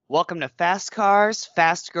Welcome to Fast Cars,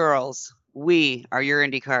 Fast Girls. We are your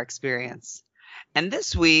IndyCar experience. And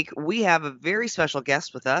this week we have a very special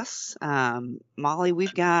guest with us. Molly,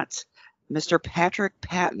 we've got Mr. Patrick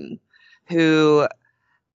Patton, who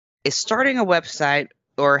is starting a website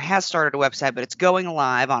or has started a website, but it's going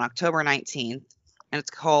live on October 19th, and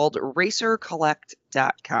it's called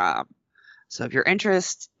racercollect.com. So if your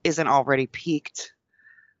interest isn't already piqued,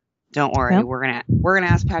 don't worry. Well, We're gonna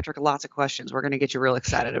ask Patrick lots of questions. We're gonna get you real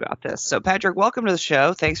excited about this. So Patrick, welcome to the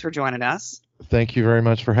show. Thanks for joining us. Thank you very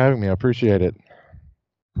much for having me. I appreciate it.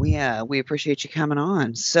 We appreciate you coming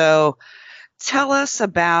on. So tell us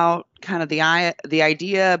about kind of the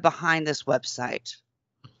idea behind this website.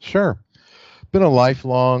 Sure. Been a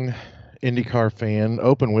lifelong IndyCar fan,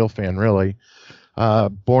 open wheel fan, really.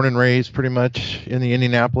 Born and raised pretty much in the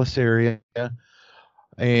Indianapolis area.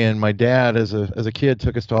 And my dad, as a kid,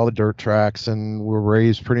 took us to all the dirt tracks, and were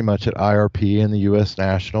raised pretty much at IRP and the U.S.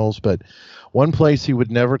 Nationals. But one place he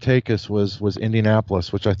would never take us was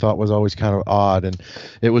Indianapolis, which I thought was always kind of odd. And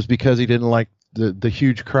it was because he didn't like the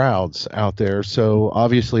huge crowds out there. So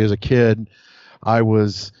obviously, as a kid, I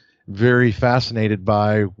was very fascinated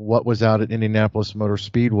by what was out at Indianapolis Motor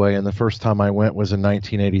Speedway. And the first time I went was in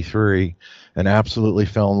 1983, and absolutely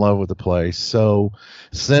fell in love with the place. So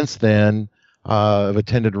since then, I've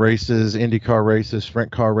attended races, IndyCar races,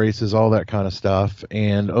 sprint car races, all that kind of stuff.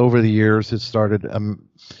 And over the years, it started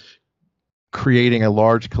creating a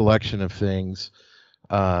large collection of things,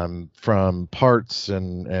 from parts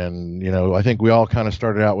and I think we all kind of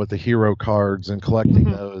started out with the hero cards and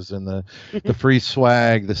collecting those, and the free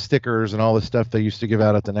swag, the stickers, and all the stuff they used to give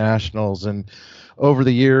out at the Nationals. And over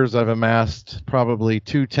the years, I've amassed probably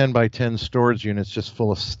two 10x10 storage units just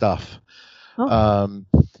full of stuff.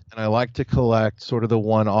 And I like to collect sort of the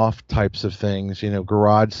one-off types of things,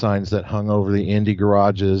 garage signs that hung over the Indy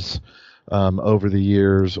garages over the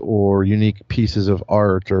years, or unique pieces of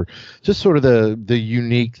art, or just sort of the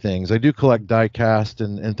unique things. I do collect die-cast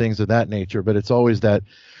and things of that nature, but it's always that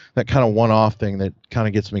kind of one-off thing that kind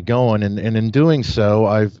of gets me going. And in doing so,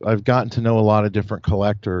 I've gotten to know a lot of different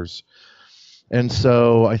collectors. And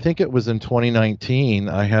so I think it was in 2019,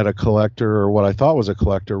 I had a collector, or what I thought was a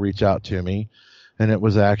collector, reach out to me. And it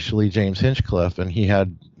was actually James Hinchcliffe, and he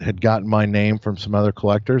had gotten my name from some other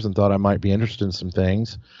collectors and thought I might be interested in some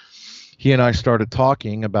things. He and I started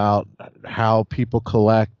talking about how people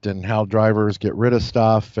collect and how drivers get rid of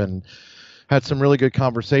stuff, and had some really good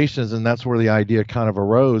conversations. And that's where the idea kind of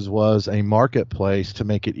arose, was a marketplace to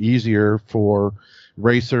make it easier for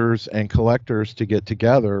racers and collectors to get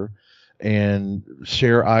together and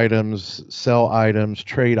share items, sell items,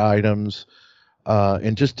 trade items,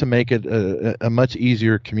 and just to make it a much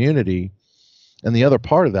easier community. And the other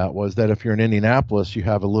part of that was that if you're in Indianapolis, you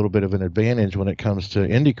have a little bit of an advantage when it comes to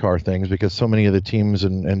IndyCar things, because so many of the teams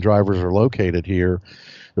and drivers are located here.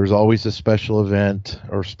 There's always a special event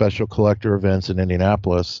or special collector events in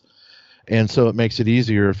Indianapolis. And so it makes it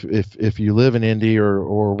easier if you live in Indy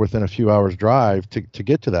or within a few hours drive to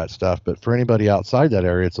get to that stuff. But for anybody outside that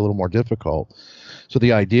area, it's a little more difficult. So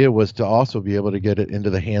the idea was to also be able to get it into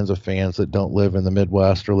the hands of fans that don't live in the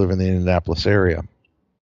Midwest or live in the Indianapolis area.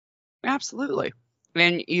 Absolutely.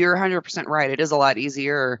 And you're 100% right. It is a lot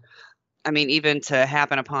easier. I mean, even to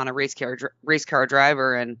happen upon a race car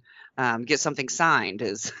driver and get something signed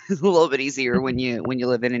is a little bit easier when you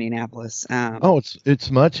live in Indianapolis. It's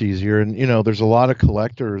much easier. And, there's a lot of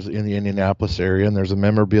collectors in the Indianapolis area, and there's a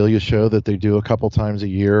memorabilia show that they do a couple times a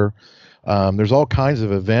year. There's all kinds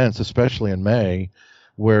of events, especially in May,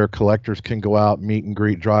 where collectors can go out, meet and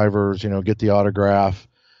greet drivers, get the autograph,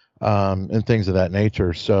 and things of that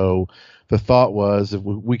nature. So the thought was, if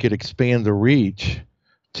we could expand the reach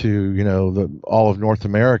to, all of North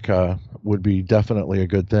America, would be definitely a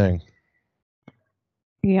good thing.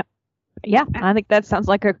 Yeah, I think that sounds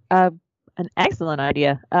like an excellent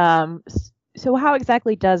idea. So how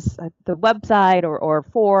exactly does the website or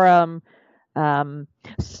forum,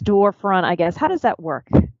 storefront, I guess, how does that work?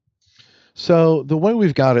 So the way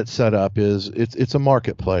we've got it set up is it's a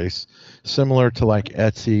marketplace similar to like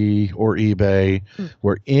Etsy or eBay,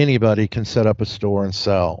 where anybody can set up a store and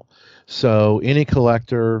sell. So any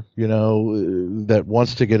collector, that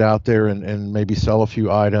wants to get out there and maybe sell a few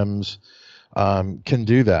items, can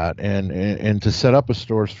do that. And to set up a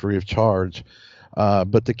store is free of charge.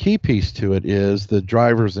 But the key piece to it is the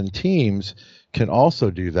drivers and teams can also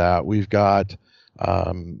do that. We've got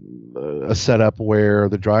a setup where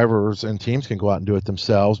the drivers and teams can go out and do it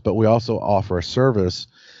themselves, but we also offer a service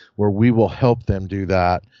where we will help them do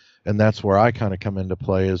that. And that's where I kind of come into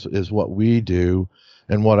play, is what we do.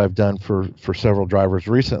 And what I've done for several drivers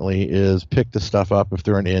recently is pick the stuff up if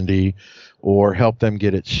they're in Indy, or help them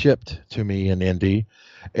get it shipped to me in Indy.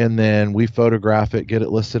 And then we photograph it, get it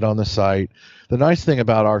listed on the site. The nice thing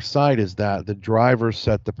about our site is that the drivers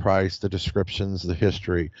set the price, the descriptions, the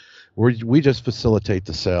history. We just facilitate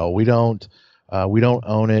the sale. We don't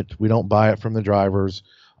own it. We don't buy it from the drivers.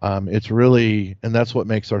 It's really, and that's what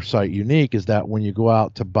makes our site unique, is that when you go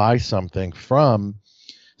out to buy something from,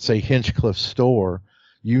 say, Hinchcliffe store,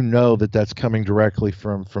 you know that that's coming directly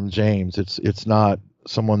from James. It's not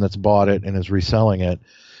someone that's bought it and is reselling it.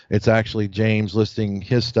 It's actually James listing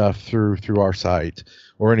his stuff through our site,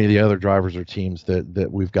 or any of the other drivers or teams that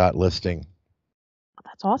we've got listing.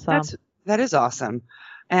 That's awesome. That is awesome.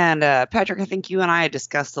 And Patrick, I think you and I had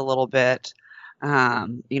discussed a little bit.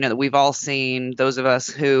 That we've all seen, those of us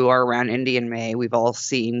who are around Indy in May, we've all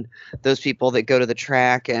seen those people that go to the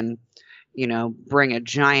track and, bring a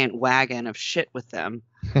giant wagon of shit with them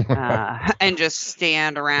and just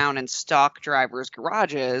stand around and stalk drivers'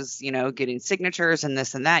 garages, getting signatures and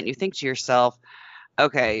this and that. And you think to yourself,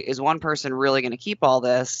 okay, is one person really going to keep all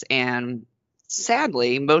this? And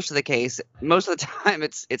sadly, most of the time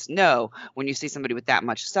it's no. When you see somebody with that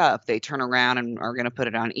much stuff, they turn around and are going to put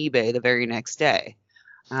it on eBay the very next day,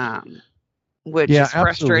 which is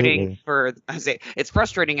frustrating. It's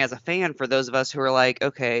frustrating as a fan for those of us who are like,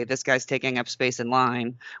 okay, this guy's taking up space in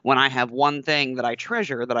line when I have one thing that I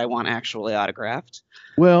treasure that I want actually autographed.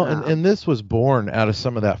 Well, and this was born out of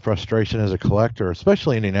some of that frustration as a collector,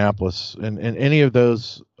 especially in Indianapolis. And any of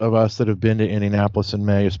those of us that have been to Indianapolis in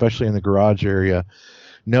May, especially in the garage area,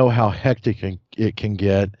 know how hectic it can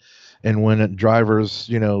get. And when drivers,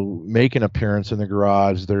 make an appearance in the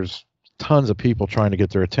garage, there's tons of people trying to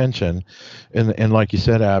get their attention. And like you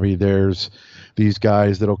said, Abby, there's these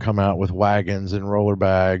guys that'll come out with wagons and roller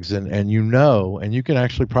bags, and you can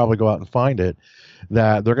actually probably go out and find it,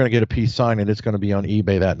 that they're going to get a piece signed and it's going to be on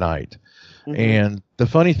eBay that night. Mm-hmm. And the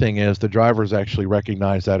funny thing is, the drivers actually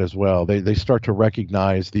recognize that as well. They start to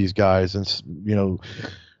recognize these guys and,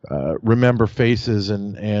 remember faces.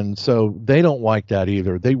 And so they don't like that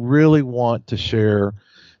either. They really want to share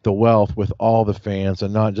the wealth with all the fans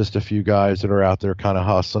and not just a few guys that are out there kind of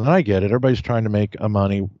hustling. And I get it. Everybody's trying to make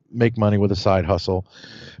money with a side hustle.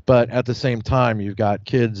 But at the same time, you've got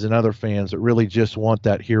kids and other fans that really just want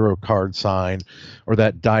that hero card sign or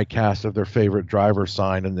that die cast of their favorite driver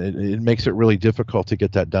sign. And it makes it really difficult to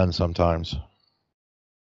get that done sometimes.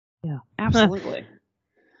 Yeah, absolutely.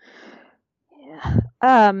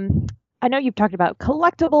 Yeah. I know you've talked about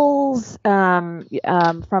collectibles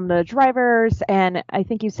from the drivers, and I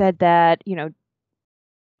think you said that,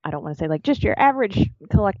 I don't want to say like just your average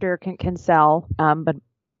collector can sell, but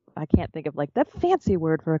I can't think of like the fancy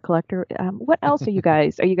word for a collector. What else are you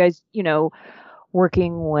guys? Are you guys,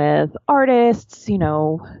 working with artists,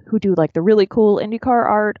 who do like the really cool IndyCar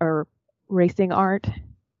art or racing art?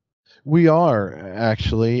 We are,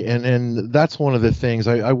 actually, and that's one of the things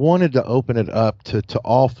I wanted to open it up to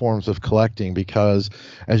all forms of collecting, because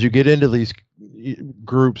as you get into these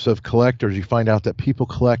groups of collectors, you find out that people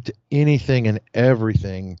collect anything and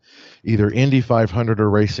everything, either Indy 500 or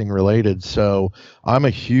racing related. So I'm a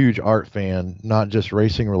huge art fan, not just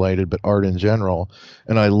racing related, but art in general,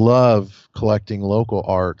 and I love collecting local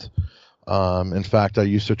art. In fact, I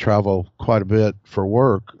used to travel quite a bit for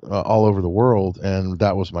work all over the world, and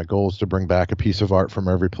that was my goal, is to bring back a piece of art from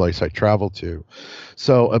every place I traveled to.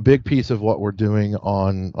 So a big piece of what we're doing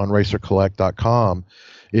on racercollect.com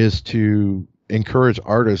is to encourage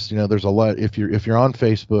artists. There's a lot, if you're on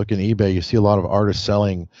Facebook and eBay, you see a lot of artists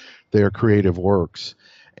selling their creative works.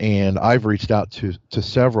 And I've reached out to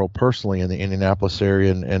several personally in the Indianapolis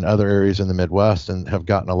area and other areas in the Midwest, and have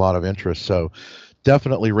gotten a lot of interest. So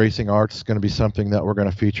definitely racing arts is going to be something that we're going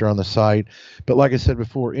to feature on the site. But like I said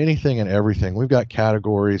before, anything and everything. We've got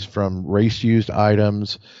categories from race used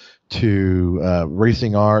items to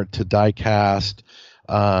racing art to die cast.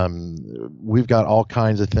 We've got all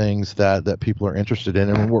kinds of things that people are interested in,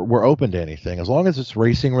 and we're open to anything. As long as it's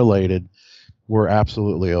racing related, we're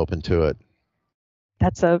absolutely open to it.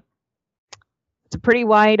 It's a pretty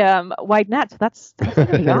wide net. So that's going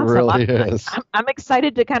to be awesome. It really is. I'm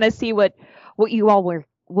excited to kind of see what you all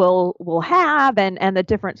will have and the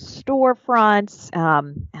different storefronts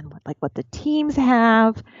and what the teams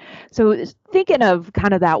have. So thinking of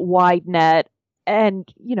kind of that wide net,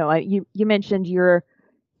 and you mentioned you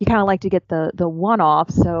kind of like to get the one-off.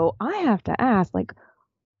 So I have to ask,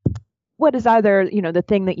 what is either the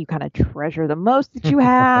thing that you kind of treasure the most that you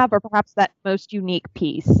have, or perhaps that most unique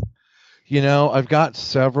piece? I've got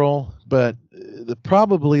several, but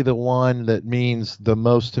probably the one that means the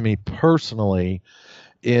most to me personally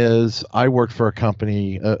is I worked for a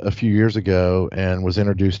company a few years ago and was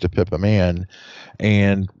introduced to Pippa Mann,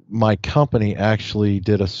 and my company actually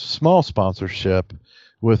did a small sponsorship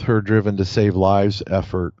with her Driven to Save Lives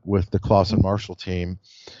effort with the Clausen Marshall team.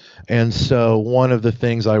 And so one of the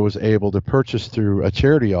things I was able to purchase through a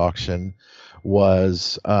charity auction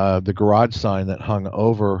was the garage sign that hung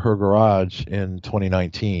over her garage in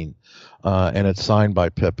 2019. And it's signed by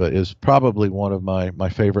Pippa, is probably one of my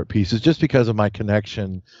favorite pieces, just because of my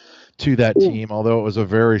connection to that team. Although it was a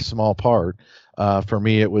very small part, for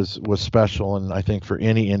me it was special, and I think for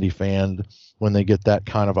any Indy fan, when they get that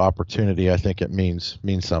kind of opportunity, I think it means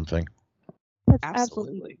something. That's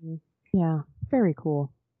Absolutely. Yeah, very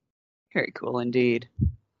cool. Very cool indeed.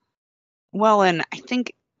 Well, and I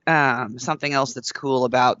think something else that's cool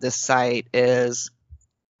about this site is,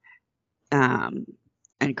 and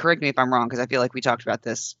correct me if I'm wrong, because I feel like we talked about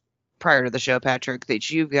this prior to the show, Patrick, that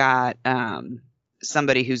you've got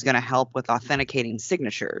somebody who's going to help with authenticating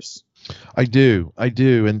signatures. I do.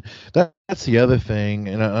 And that's the other thing,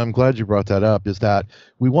 and I'm glad you brought that up, is that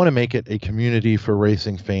we want to make it a community for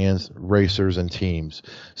racing fans, racers, and teams.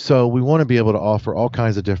 So we want to be able to offer all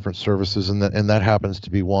kinds of different services, and that happens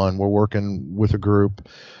to be one. We're working with a group.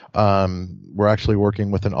 We're actually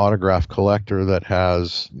working with an autograph collector that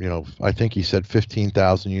has, I think he said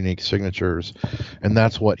 15,000 unique signatures, and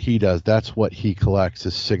that's what he does. That's what he collects,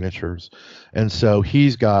 is signatures. And so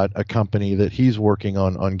he's got a company that he's working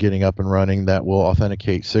on getting up and running that will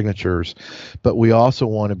authenticate signatures. But we also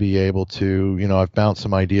want to be able to, I've bounced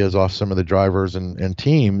some ideas off some of the drivers and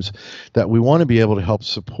teams, that we want to be able to help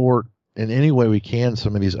support in any way we can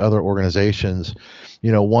some of these other organizations.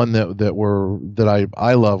 One that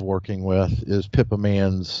I love working with is Pippa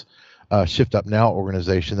Mann's Shift Up Now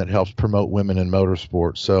organization that helps promote women in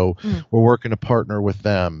motorsports. So we're working to partner with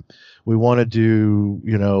them. We want to do,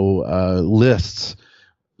 lists,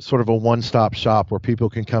 sort of a one-stop shop where people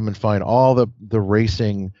can come and find all the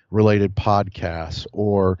racing related podcasts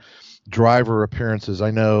or driver appearances. I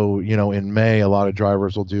know, in May, a lot of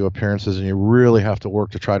drivers will do appearances, and you really have to work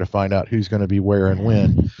to try to find out who's going to be where and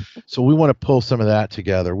when. So we want to pull some of that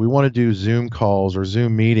together. We want to do Zoom calls or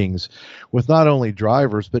Zoom meetings with not only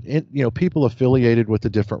drivers, but people affiliated with the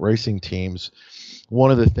different racing teams. One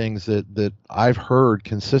of the things that I've heard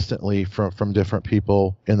consistently from different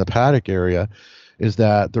people in the paddock area is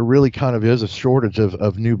that there really kind of is a shortage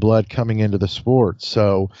of new blood coming into the sport.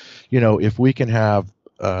 So, if we can have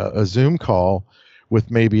a Zoom call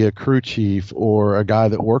with maybe a crew chief or a guy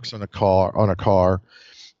that works on a car,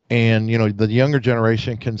 and the younger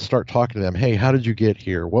generation can start talking to them. Hey, how did you get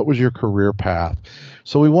here? What was your career path?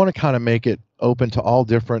 So we want to kind of make it open to all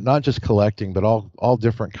different, not just collecting, but all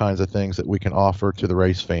different kinds of things that we can offer to the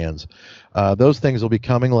race fans. Those things will be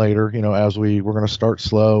coming later, as we're going to start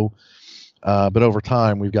slow, but over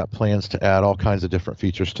time we've got plans to add all kinds of different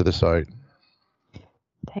features to the site.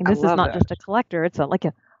 Dang, this is not just a collector. It's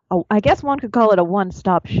I guess one could call it a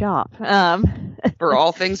one-stop shop. For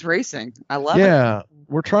all things racing. I love it. Yeah,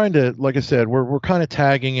 we're trying to, like I said, we're kind of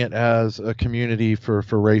tagging it as a community for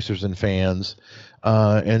racers and fans.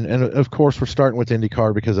 And of course, we're starting with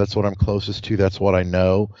IndyCar because that's what I'm closest to. That's what I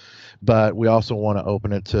know. But we also want to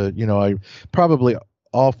open it to, probably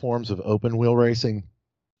all forms of open wheel racing,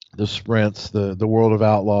 the sprints, the World of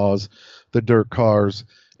Outlaws, the dirt cars.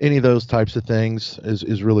 Any of those types of things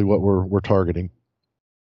is really what we're targeting.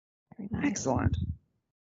 Very nice. Excellent.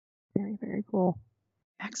 Very, very cool.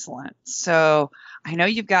 Excellent. So I know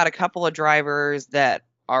you've got a couple of drivers that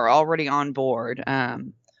are already on board.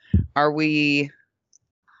 Are we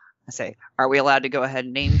allowed to go ahead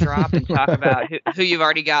and name drop and talk about who you've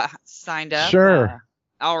already got signed up? Sure.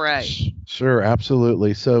 All right. Sure,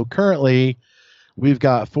 absolutely. So currently we've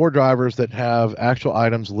got 4 drivers that have actual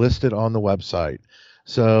items listed on the website.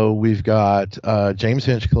 So we've got James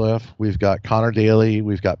Hinchcliffe, we've got Connor Daly,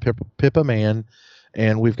 we've got Pippa Mann,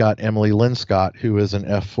 and we've got Emily Linscott, who is an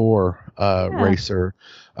F4 racer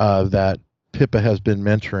that Pippa has been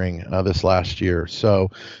mentoring this last year. So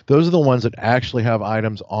those are the ones that actually have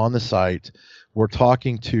items on the site. We're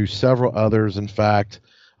talking to several others. In fact,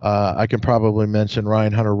 I can probably mention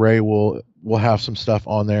Ryan Hunter-Reay will have some stuff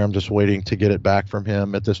on there. I'm just waiting to get it back from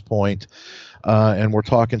him at this point. And we're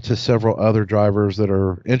talking to several other drivers that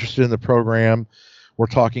are interested in the program. We're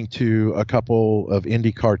talking to a couple of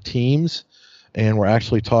IndyCar teams, and we're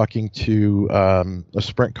actually talking to a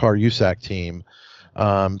sprint car USAC team.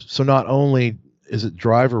 So not only is it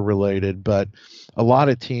driver related, but a lot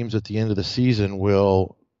of teams at the end of the season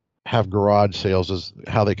will have garage sales, is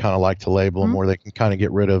how they kind of like to label them, where they can kind of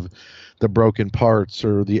get rid of the broken parts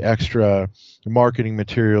or the extra marketing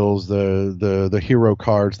materials, the hero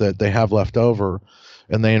cards that they have left over,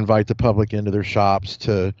 and they invite the public into their shops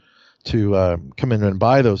to come in and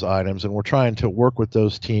buy those items, and we're trying to work with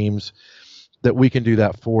those teams that we can do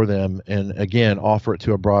that for them, and again offer it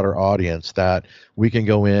to a broader audience, that we can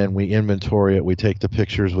go in, we inventory it, we take the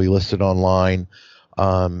pictures, we list it online,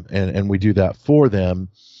 and we do that for them.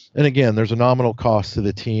 And again, there's a nominal cost to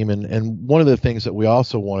the team, and one of the things that we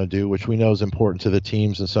also want to do, which we know is important to the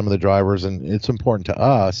teams and some of the drivers, and it's important to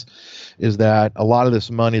us, is that a lot of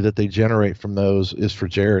this money that they generate from those is for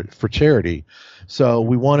charity. So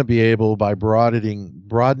we want to be able, by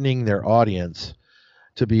broadening their audience,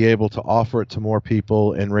 to be able to offer it to more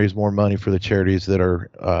people and raise more money for the charities that are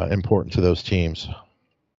important to those teams.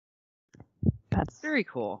 That's very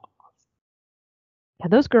cool. Yeah,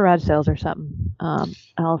 those garage sales are something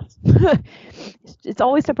else. It's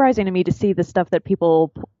always surprising to me to see the stuff that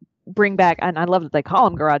people bring back, and I love that they call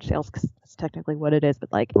them garage sales because that's technically what it is.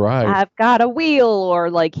 But like, right. I've got a wheel, or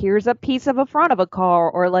like, here's a piece of a front of a car,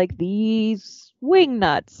 or like these wing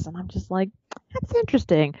nuts, and I'm just like, that's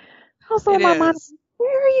interesting. Also, in my mind,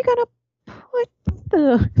 where are you gonna put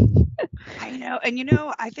the? I know, and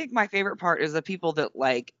I think my favorite part is the people that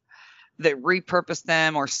repurpose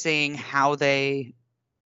them, or seeing how they,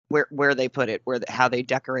 where they put it, how they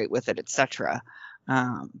decorate with it, etc.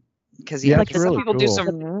 Because some people do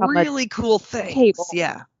some really cool things.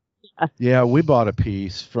 Yeah, we bought a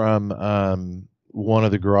piece from one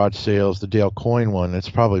of the garage sales, the Dale Coyne one. It's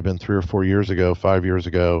probably been 3 or 4 years ago, 5 years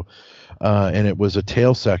ago. And it was a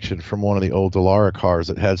tail section from one of the old Dallara cars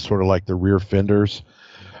that had sort of like the rear fenders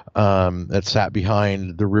that sat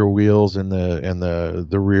behind the rear wheels, and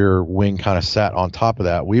the rear wing kind of sat on top of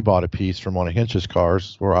that. We bought a piece from one of Hinch's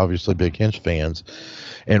cars. We're obviously big Hinch fans,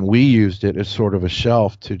 and we used it as sort of a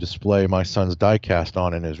shelf to display my son's diecast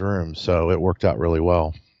on in his room. So it worked out really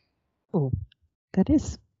well. Oh, that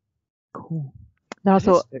is cool. That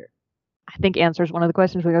also, I think, answers one of the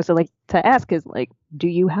questions we also like to ask is, like, do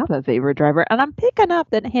you have a favorite driver? And I'm picking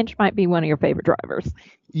up that Hinch might be one of your favorite drivers.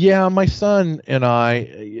 Yeah, my son and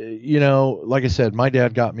I, like I said, my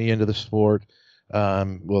dad got me into the sport, well,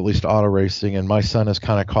 at least auto racing, and my son has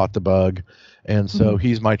kind of caught the bug. And so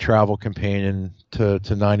he's my travel companion to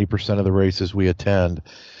 90% of the races we attend.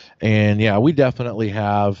 And yeah, we definitely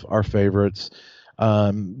have our favorites.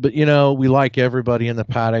 But we like everybody in the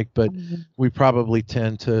paddock, but we probably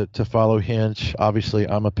tend to follow Hinch. Obviously,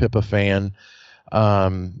 I'm a Pippa fan.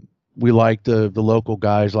 We like the local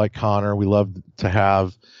guys like Connor. We love to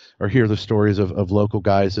have or hear the stories of local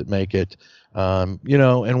guys that make it. And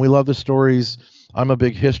we love the stories. I'm a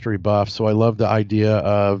big history buff, so I love the idea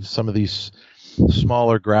of some of these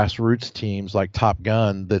smaller grassroots teams like Top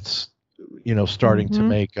Gun that's starting to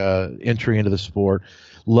make entry into the sport.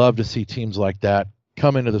 Love to see teams like that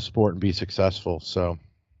come into the sport and be successful. So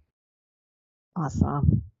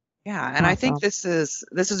awesome. Yeah, and I think this is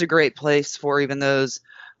a great place for even those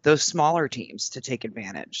smaller teams to take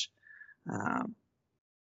advantage.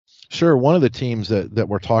 Sure. One of the teams that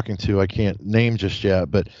we're talking to, I can't name just yet,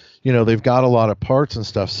 but they've got a lot of parts and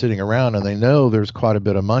stuff sitting around, and they know there's quite a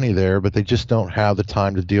bit of money there, but they just don't have the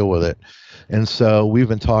time to deal with it. And so we've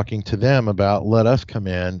been talking to them about, let us come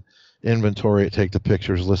in, inventory it, take the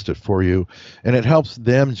pictures, list it for you, and it helps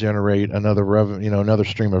them generate another another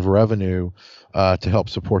stream of revenue to help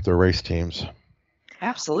support their race teams.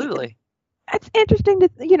 Absolutely. It's interesting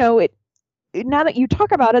to now that you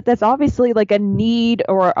talk about it, that's obviously like a need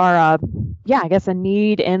or I guess a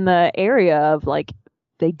need in the area of, like,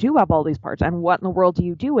 they do have all these parts, and what in the world do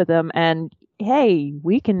you do with them? And hey,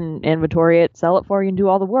 we can inventory it, sell it for you, and do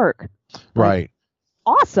all the work. Right.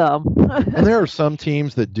 Awesome. And there are some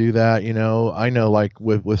teams that do that. I know, like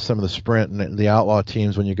with some of the sprint and the outlaw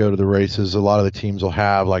teams, when you go to the races, a lot of the teams will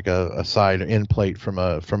have like a side end plate from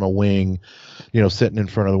a wing, sitting in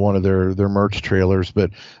front of one of their merch trailers. But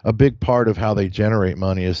a big part of how they generate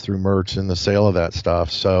money is through merch and the sale of that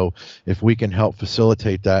stuff. So if we can help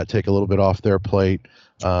facilitate that, take a little bit off their plate,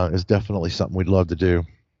 is definitely something we'd love to do.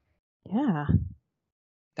 Yeah.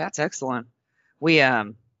 That's excellent.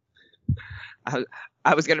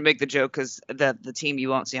 I was going to make the joke because the team you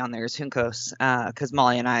won't see on there is Juncos, because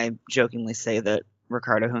Molly and I jokingly say that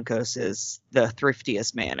Ricardo Juncos is the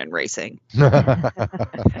thriftiest man in racing. And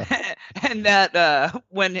that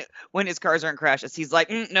when his cars are in crashes, he's like,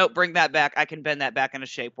 no, bring that back. I can bend that back into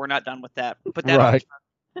shape. We're not done with that. Put that right.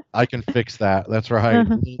 I can fix that. That's right.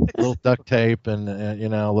 A little duct tape and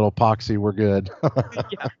a little epoxy. We're good.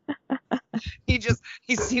 Yeah. He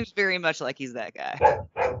seems very much like he's that guy.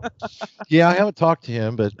 Yeah, I haven't talked to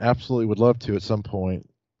him, but absolutely would love to at some point.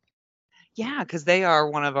 Yeah, because they are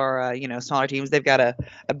one of our smaller teams. They've got a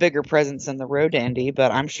bigger presence in the Road Dandy,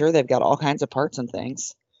 but I'm sure they've got all kinds of parts and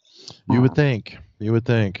things. You would think.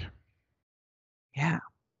 Yeah.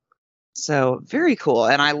 So very cool.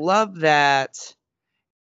 And I love that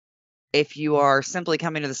if you are simply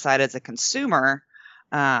coming to the site as a consumer,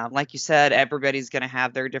 like you said, everybody's going to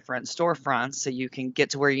have their different storefronts, so you can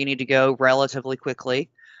get to where you need to go relatively quickly.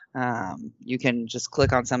 You can just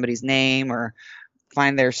click on somebody's name or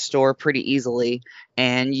find their store pretty easily,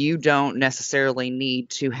 and you don't necessarily need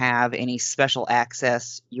to have any special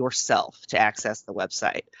access yourself to access the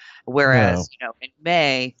website. Whereas, in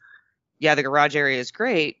May, yeah, the garage area is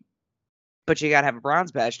great, but you got to have a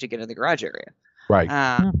bronze badge to get in the garage area. Right.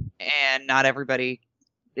 And not everybody,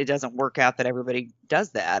 it doesn't work out that everybody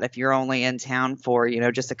does that. If you're only in town for,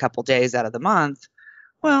 just a couple days out of the month,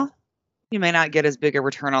 well, you may not get as big a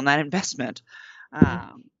return on that investment.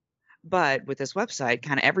 But with this website,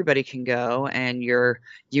 kind of everybody can go, and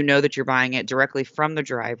that you're buying it directly from the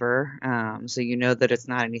driver. So you know that it's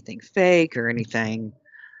not anything fake or anything,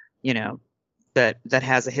 that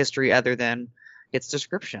has a history other than its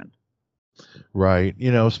description. Right.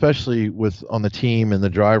 Especially on the team and the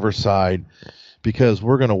driver side, because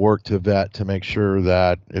we're going to work to vet to make sure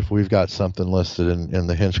that if we've got something listed in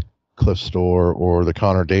the Hinchcliffe store or the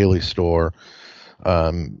Connor Daly store,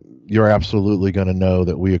 you're absolutely going to know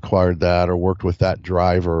that we acquired that or worked with that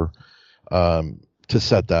driver to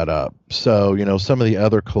set that up. So, some of the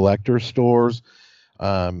other collector stores,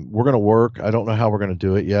 we're going to work. I don't know how we're going to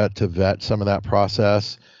do it yet to vet some of that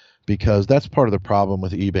process, because that's part of the problem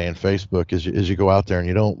with eBay and Facebook is you go out there and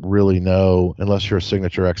you don't really know, unless you're a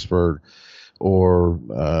signature expert or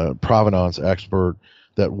provenance expert,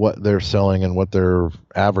 that what they're selling and what they're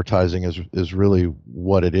advertising is really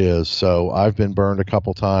what it is. So I've been burned a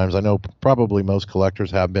couple times. I know probably most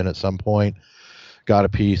collectors have been at some point, got a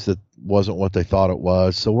piece that wasn't what they thought it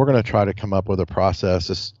was. So we're going to try to come up with a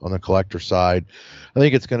process on the collector side. I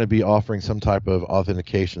think it's going to be offering some type of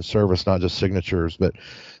authentication service, not just signatures, but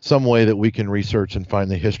some way that we can research and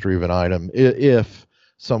find the history of an item if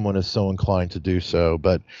someone is so inclined to do so,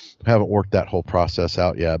 but haven't worked that whole process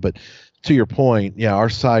out yet. But to your point, yeah,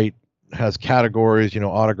 our site has categories,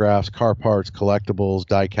 autographs, car parts, collectibles,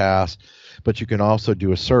 die cast, but you can also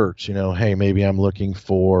do a search, hey, maybe I'm looking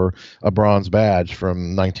for a bronze badge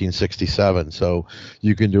from 1967. So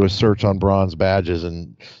you can do a search on bronze badges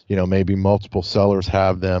and, maybe multiple sellers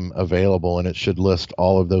have them available, and it should list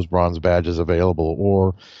all of those bronze badges available.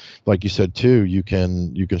 Or like you said too, you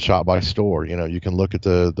can shop by store. You can look at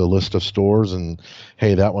the list of stores and,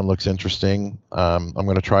 hey, that one looks interesting. I'm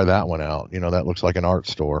going to try that one out. That looks like an art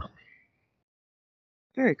store.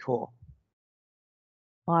 Very cool.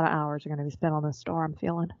 A lot of hours are going to be spent on this store, I'm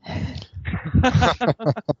feeling. A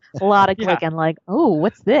lot of clicking, like, oh,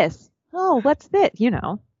 what's this? Oh, what's this?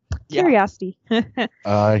 Curiosity.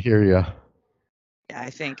 I hear you. Yeah, I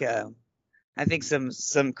think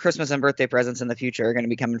some Christmas and birthday presents in the future are going to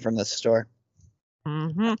be coming from this store.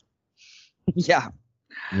 Mm-hmm. Yeah.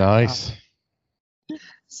 Nice.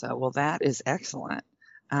 So, that is excellent.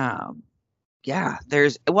 Yeah,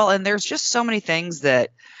 there's just so many things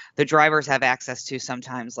that the drivers have access to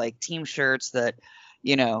sometimes, like team shirts that,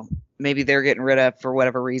 maybe they're getting rid of for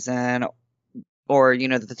whatever reason, or,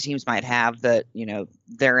 that the teams might have that,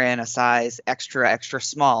 they're in a size extra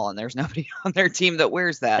small and there's nobody on their team that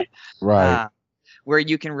wears that. Right. Where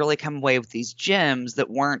you can really come away with these gems that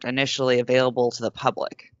weren't initially available to the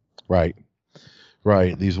public. Right.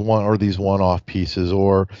 These one-off pieces,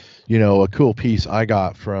 or, a cool piece I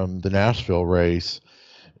got from the Nashville race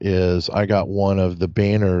is I got one of the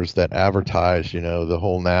banners that advertised, the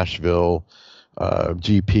whole Nashville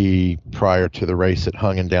GP prior to the race that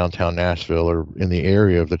hung in downtown Nashville or in the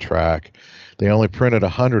area of the track. They only printed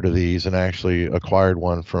 100 of these and actually acquired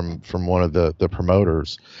one from one of the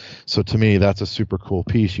promoters. So to me, that's a super cool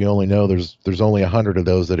piece. You only know there's only 100 of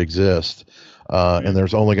those that exist, and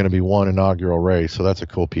there's only going to be one inaugural race. So that's a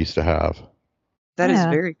cool piece to have. That is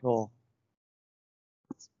very cool.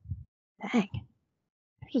 Dang.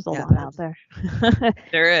 There's just a lot out there.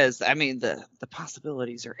 There is. I mean, the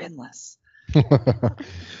possibilities are endless.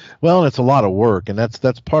 Well, and it's a lot of work, and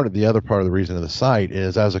that's part of the reason of the site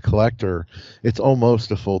is, as a collector, it's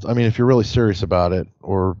almost a full. I mean, if you're really serious about it,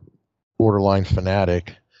 or borderline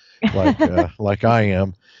fanatic, like I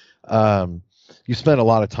am, you spend a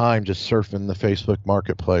lot of time just surfing the Facebook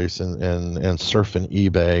Marketplace and surfing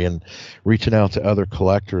eBay and reaching out to other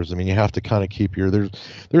collectors. I mean, you have to kind of keep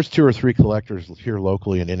there's 2 or 3 collectors here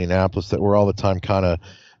locally in Indianapolis that we're all the time kind of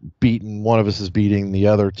beating. One of us is beating the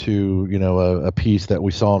other to, a piece that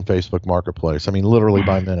we saw on Facebook Marketplace. I mean, literally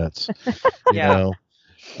by minutes.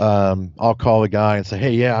 I'll call the guy and say,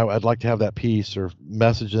 hey, yeah, I'd like to have that piece, or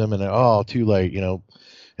message them and, oh, too late,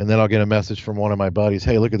 and and then I'll get a message from one of my buddies,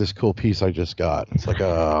 hey, look at this cool piece I just got. It's like,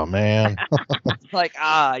 oh man. Like,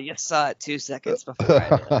 you saw it 2 seconds before I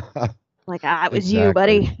did. Like, it was you,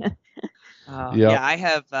 buddy. Yeah, I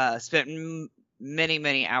have spent many,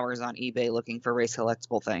 many hours on eBay looking for race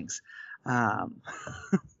collectible things.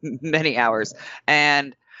 Many hours.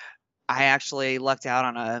 And I actually lucked out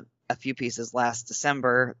on a few pieces last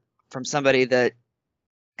December from somebody that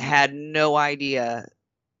had no idea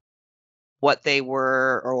what they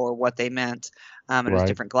were or what they meant. It was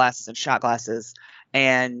different glasses and shot glasses.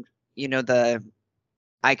 And, the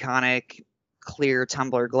iconic clear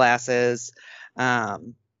tumbler glasses,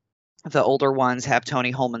 the older ones have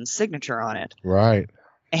Tony Holman's signature on it. Right.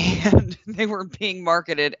 And they were being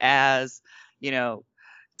marketed as,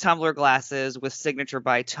 tumbler glasses with signature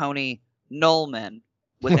by Tony Nolman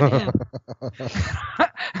with an N.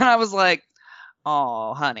 And I was like,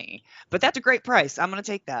 oh, honey. But that's a great price. I'm going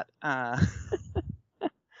to take that.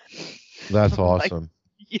 That's awesome.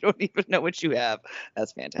 You don't even know what you have.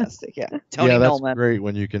 That's fantastic. Yeah. Tony that's Nolman. Great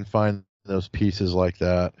when you can find those pieces like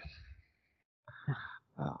that.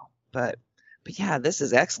 Oh, but yeah, this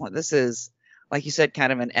is excellent. This is, like you said,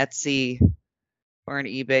 kind of an Etsy or an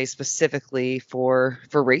eBay specifically for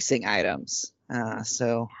racing items.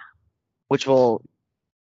 Which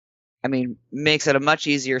makes it a much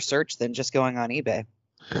easier search than just going on eBay.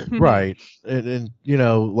 Right. And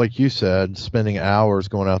like you said, spending hours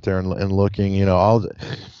going out there and looking, and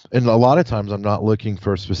a lot of times I'm not looking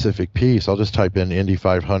for a specific piece. I'll just type in Indy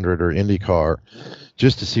 500 or IndyCar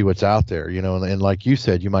just to see what's out there, and like you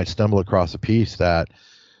said, you might stumble across a piece that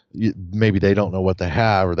maybe they don't know what they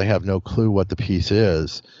have, or they have no clue what the piece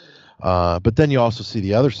is. But then you also see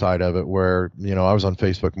the other side of it where, I was on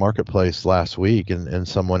Facebook Marketplace last week and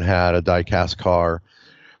someone had a die-cast car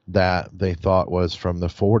that they thought was from the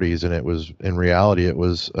 40s, and in reality it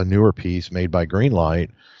was a newer piece made by Greenlight,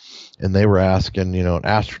 and they were asking, an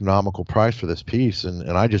astronomical price for this piece, and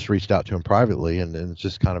I just reached out to him privately and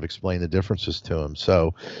just kind of explained the differences to him.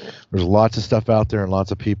 So there's lots of stuff out there and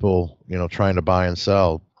lots of people, trying to buy and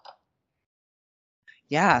sell.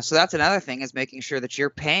 Yeah, so that's another thing, is making sure that you're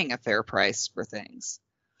paying a fair price for things.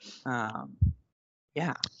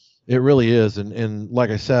 Yeah. It really is. And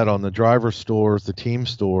like I said, on the driver stores, the team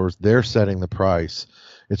stores, they're setting the price.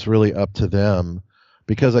 It's really up to them,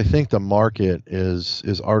 because I think the market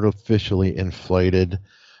is artificially inflated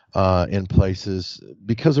in places,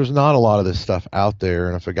 because there's not a lot of this stuff out there.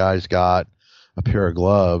 And if a guy's got a pair of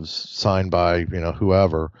gloves signed by,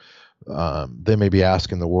 whoever, they may be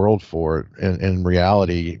asking the world for it. And in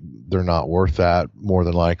reality, they're not worth that, more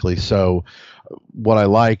than likely. So what I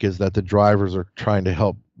like is that the drivers are trying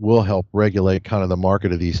to will help regulate kind of the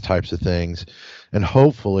market of these types of things, and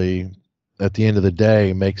hopefully at the end of the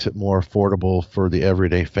day makes it more affordable for the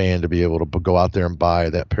everyday fan to be able to go out there and buy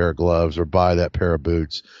that pair of gloves or buy that pair of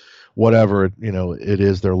boots, whatever it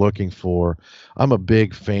is they're looking for. I'm a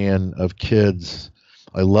big fan of kids.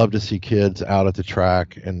 I love to see kids out at the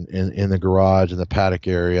track and in the garage, in the paddock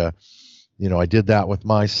area. I did that with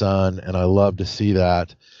my son, and I love to see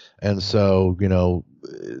that. And so,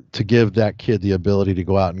 to give that kid the ability to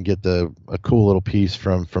go out and get a cool little piece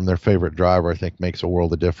from their favorite driver, I think makes a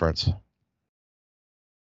world of difference.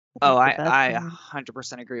 Oh, I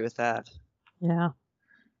 100% agree with that. Yeah.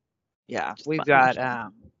 Yeah. We've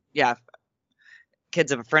got,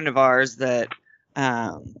 kids of a friend of ours that,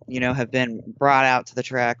 have been brought out to the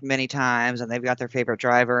track many times, and they've got their favorite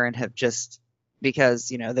driver and have just, because,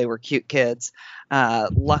 they were cute kids,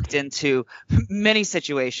 lucked into many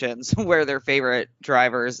situations where their favorite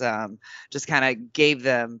drivers just kind of gave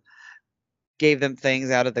them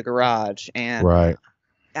things out of the garage. And right.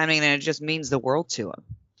 And it just means the world to them.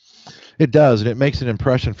 It does, and it makes an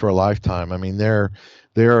impression for a lifetime. There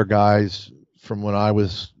are guys from when I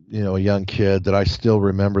was, a young kid that I still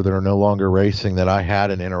remember that are no longer racing, that I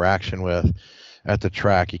had an interaction with at the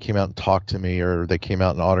track. He came out and talked to me, or they came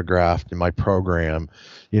out and autographed in my program,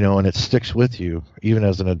 and it sticks with you even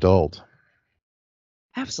as an adult.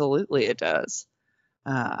 Absolutely, it does.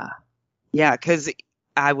 Because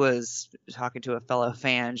I was talking to a fellow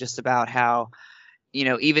fan just about how,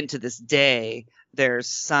 even to this day, there's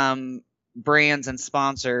some brands and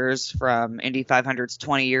sponsors from Indy 500s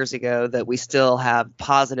 20 years ago that we still have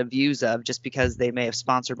positive views of, just because they may have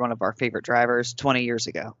sponsored one of our favorite drivers 20 years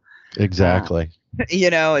ago. Exactly.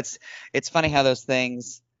 It's funny how those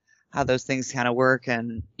things kind of work.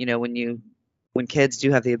 And, when kids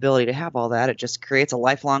do have the ability to have all that, it just creates a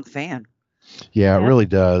lifelong fan. Yeah, it really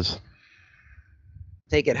does.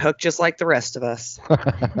 They get hooked just like the rest of us.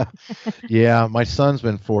 Yeah, my son's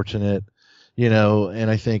been fortunate.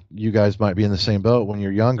 And I think you guys might be in the same boat. When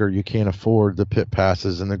you're younger, you can't afford the pit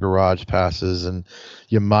passes and the garage passes, and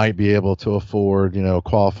you might be able to afford,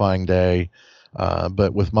 qualifying day.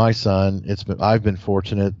 But with my son, I've been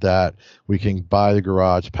fortunate that we can buy the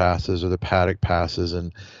garage passes or the paddock passes,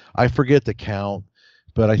 and I forget the count,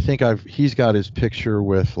 but I think he's got his picture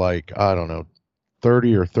with, like, I don't know,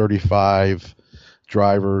 30 or 35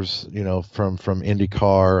 drivers, from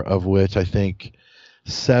IndyCar, of which I think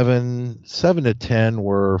seven to 10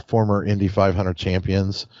 were former Indy 500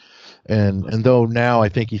 champions. And though now I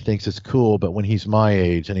think he thinks it's cool, but when he's my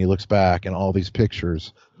age and he looks back and all these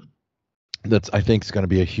pictures, I think is going to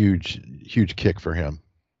be a huge kick for him.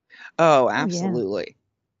 Oh, absolutely.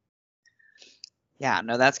 Yeah,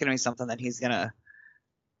 no, that's going to be something that he's going to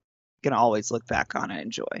always look back on and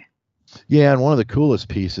enjoy. Yeah, and one of the coolest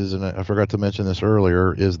pieces, and I forgot to mention this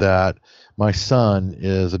earlier, is that my son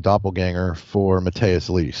is a doppelganger for Matthias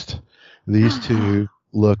Leist. These two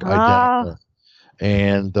look identical.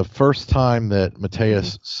 And the first time that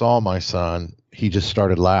Matthias saw my son, he just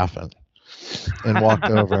started laughing and walked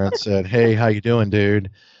over and said, "Hey, how you doing, dude?"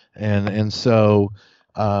 And so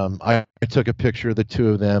I took a picture of the two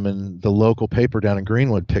of them, and the local paper down in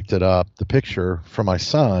Greenwood picked it up, the picture from my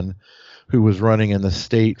son, who was running in the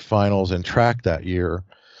state finals in track that year,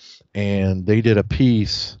 and they did a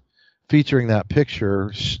piece featuring that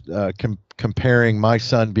picture, comparing my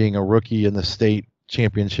son being a rookie in the state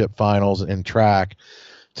championship finals in track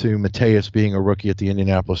to Matthias being a rookie at the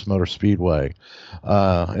Indianapolis Motor Speedway.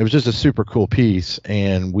 It was just a super cool piece,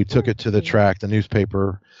 and we took it to the track, the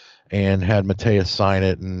newspaper, and had Matthias sign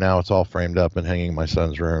it, and now it's all framed up and hanging in my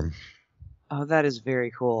son's room. Oh, that is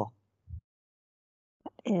very cool.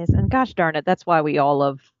 Is, and gosh darn it, that's why we all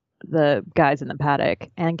love the guys in the paddock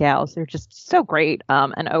and gals. They're just so great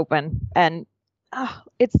and open, and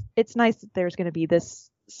it's nice that there's going to be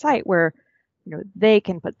this site where they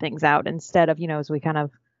can put things out instead of, as we kind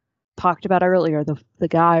of talked about earlier, the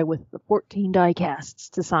guy with the 14 die casts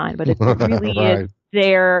to sign. But it really right. is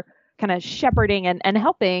there kind of shepherding and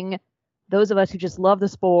helping those of us who just love the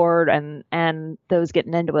sport and those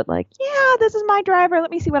getting into it, like, yeah, this is my driver, let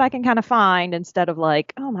me see what I can kind of find, instead of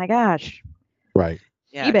like, oh my gosh. Right.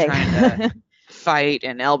 Yeah, eBay. Trying to fight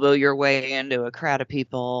and elbow your way into a crowd of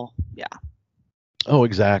people. Yeah. Oh,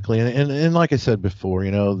 exactly. And like I said before,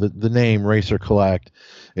 the name Racer Collect,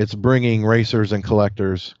 it's bringing racers and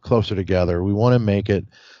collectors closer together. We want to make it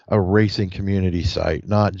a racing community site,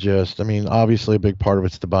 not just, obviously a big part of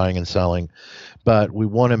it's the buying and selling, but we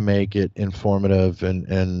want to make it informative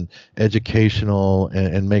and educational,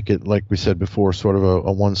 and make it, like we said before, sort of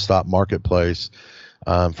a one-stop marketplace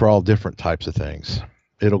for all different types of things.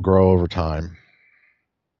 It'll grow over time.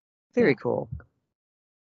 Very cool.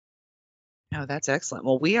 Oh, that's excellent.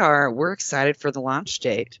 Well, we're excited for the launch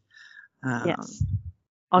date. Yes.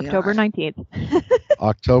 October 19th.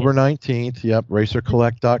 October 19th. Yep.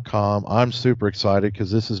 RacerCollect.com. I'm super excited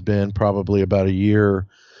because this has been probably about a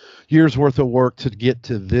year's worth of work to get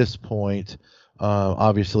to this point.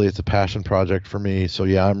 Obviously, it's a passion project for me. So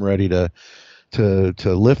yeah, I'm ready to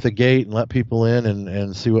lift the gate and let people in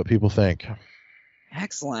and see what people think.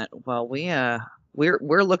 Excellent. Well,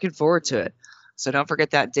 we're looking forward to it. So don't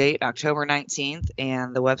forget that date, October 19th,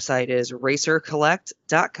 and the website is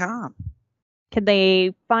RacerCollect.com. Can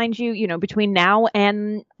they find you, between now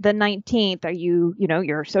and the 19th? Are you,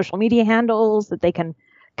 your social media handles that they can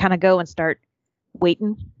kind of go and start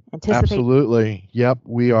waiting, anticipate? Absolutely. Yep.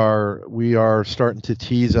 We are starting to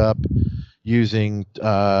tease up using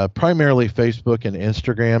primarily Facebook and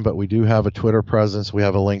Instagram, but we do have a Twitter presence. We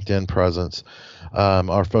have a LinkedIn presence.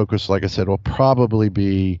 Our focus, like I said, will probably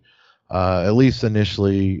be at least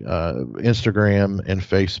initially Instagram and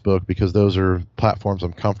Facebook, because those are platforms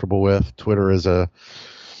I'm comfortable with. Twitter is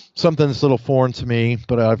something that's a little foreign to me,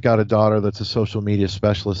 but I've got a daughter that's a social media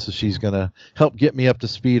specialist, so she's going to help get me up to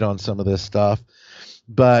speed on some of this stuff.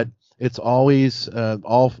 But it's always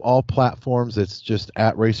all platforms. It's just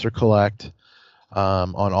at Racer Collect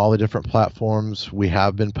on all the different platforms. We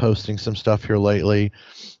have been posting some stuff here lately,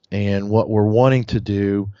 and what we're wanting to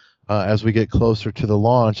do as we get closer to the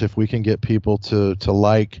launch, if we can get people to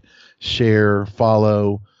like, share,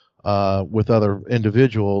 follow with other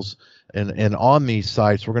individuals, and on these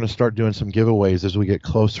sites, we're going to start doing some giveaways as we get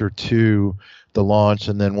closer to the launch.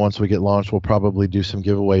 And then once we get launched, we'll probably do some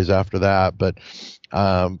giveaways after that. But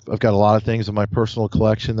I've got a lot of things in my personal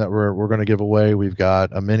collection that we're going to give away. We've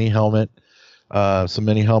got a mini helmet, some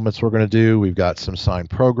mini helmets we're going to do. We've got some signed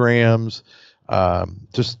programs,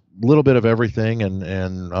 just a little bit of everything,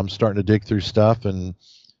 and I'm starting to dig through stuff and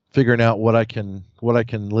figuring out what I can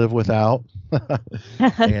live without.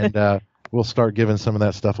 And we'll start giving some of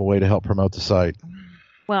that stuff away to help promote the site.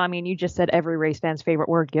 Well, I mean, you just said every race fan's favorite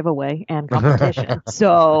word, giveaway and competition.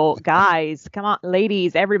 So, guys, come on,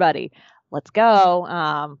 ladies, everybody, let's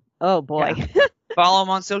go. Oh, boy. Yeah. Follow them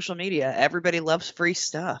on social media. Everybody loves free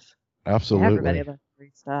stuff. Absolutely. Everybody loves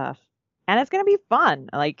free stuff. And it's going to be fun.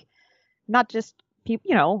 Like, not just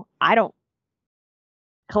people, I don't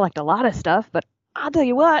collect a lot of stuff, but I'll tell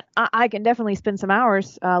you what, I can definitely spend some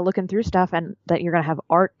hours looking through stuff, and that you're going to have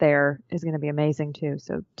art there is going to be amazing too.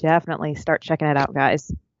 So definitely start checking it out,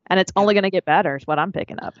 guys. And it's only going to get better is what I'm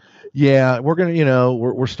picking up. Yeah, we're going to,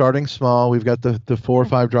 we're starting small. We've got the 4 or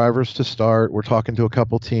 5 drivers to start. We're talking to a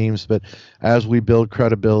couple teams, but as we build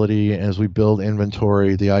credibility, as we build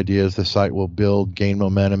inventory, the idea is the site will gain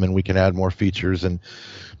momentum, and we can add more features and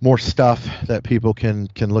more stuff that people can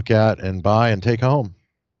look at and buy and take home.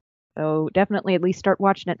 So definitely at least start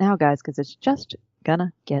watching it now, guys, because it's just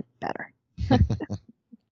gonna get better.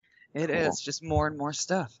 It is just more and more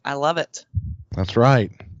stuff. I love it. That's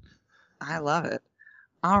right. I love it.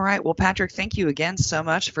 All right. Well, Patrick, thank you again so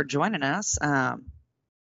much for joining us.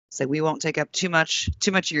 So we won't take up too much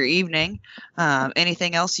of your evening.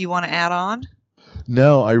 Anything else you want to add on?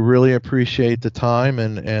 No, I really appreciate the time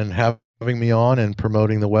and having me on and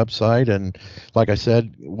promoting the website. And like I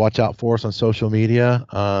said, watch out for us on social media.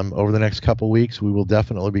 Over the next couple weeks, we will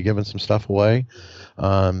definitely be giving some stuff away.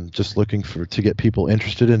 Just looking to get people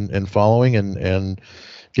interested in following and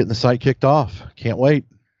getting the site kicked off. Can't wait.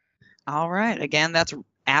 All right. Again, that's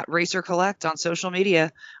at Racer Collect on social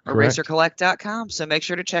media or Correct. racercollect.com. So make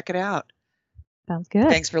sure to check it out. Sounds good.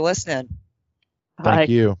 Thanks for listening. Thank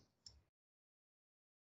you.